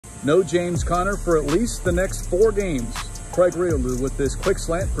No James Conner for at least the next 4 games. Craig Riolu with this quick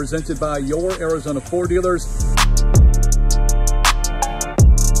slant presented by your Arizona Ford dealers.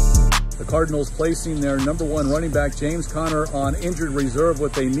 The Cardinals placing their #1 running back James Conner on injured reserve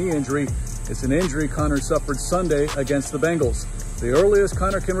with a knee injury. It's an injury Conner suffered Sunday against the Bengals. The earliest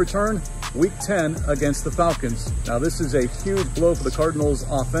Conner can return, Week 10 against the Falcons. Now this is a huge blow for the Cardinals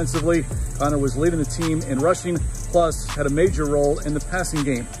offensively. Conner was leading the team in rushing, plus had a major role in the passing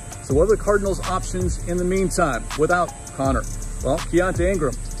game. So what are the Cardinals' options in the meantime without Conner? Well, Keontae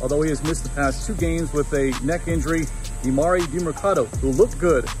Ingram, although he has missed the past 2 games with a neck injury. Emari Demercado, who looked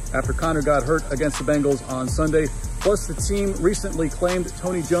good after Conner got hurt against the Bengals on Sunday. Plus, the team recently claimed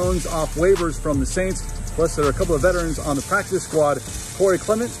Tony Jones off waivers from the Saints. Plus, there are a couple of veterans on the practice squad, Corey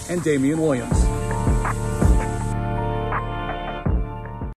Clement and Damian Williams.